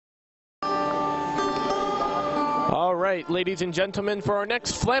right, ladies and gentlemen, for our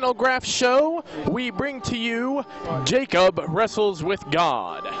next flannel graph show, we bring to you Jacob Wrestles with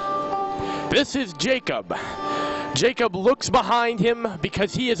God. This is Jacob. Jacob looks behind him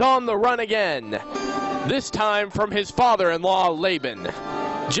because he is on the run again, this time from his father-in-law, Laban.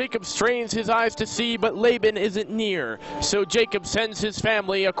 Jacob strains his eyes to see, but Laban isn't near, so Jacob sends his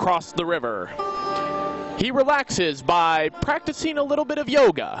family across the river. He relaxes by practicing a little bit of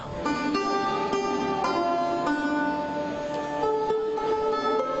yoga.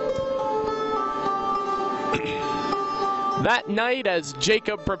 That night, as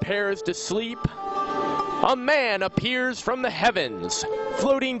Jacob prepares to sleep, a man appears from the heavens,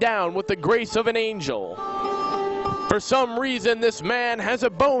 floating down with the grace of an angel. For some reason, this man has a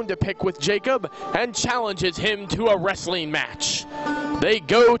bone to pick with Jacob and challenges him to a wrestling match. They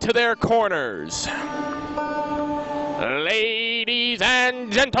go to their corners. Ladies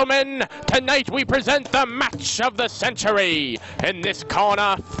and gentlemen, tonight we present the match of the century. In this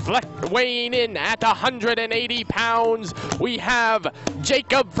corner, weighing in at 180 pounds, we have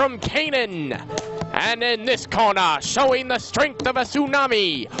Jacob from Canaan. And in this corner, showing the strength of a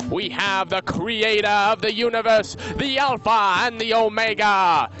tsunami, we have the creator of the universe, the Alpha and the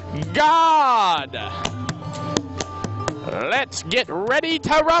Omega, God. Let's get ready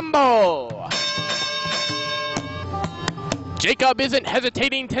to rumble. Jacob isn't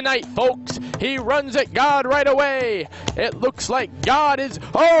hesitating tonight, folks. He runs at God right away. It looks like God is...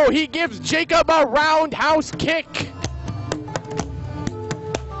 Oh, he gives Jacob a roundhouse kick.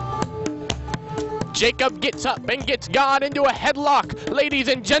 Jacob gets up and gets God into a headlock. Ladies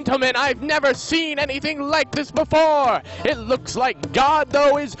and gentlemen, I've never seen anything like this before. It looks like God,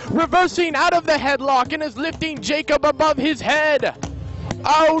 though, is reversing out of the headlock and is lifting Jacob above his head.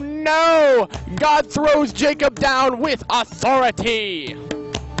 Oh no! God throws Jacob down with authority.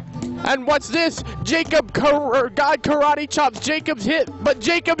 And what's this? God karate chops Jacob's hip, but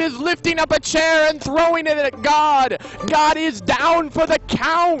Jacob is lifting up a chair and throwing it at God. God is down for the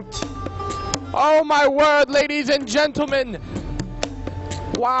count. Oh my word, ladies and gentlemen.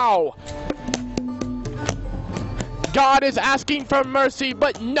 Wow. God is asking for mercy,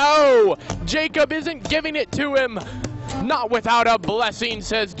 but no! Jacob isn't giving it to him. Not without a blessing,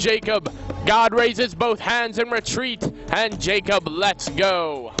 says Jacob. God raises both hands in retreat, and Jacob lets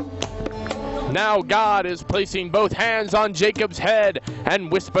go. Now God is placing both hands on Jacob's head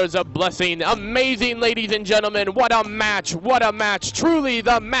and whispers a blessing. Amazing, ladies and gentlemen. What a match. What a match. Truly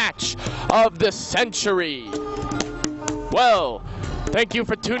the match of the century. Well, thank you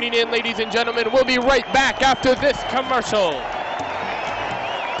for tuning in, ladies and gentlemen. We'll be right back after this commercial.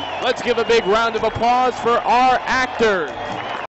 Let's give a big round of applause for our actors.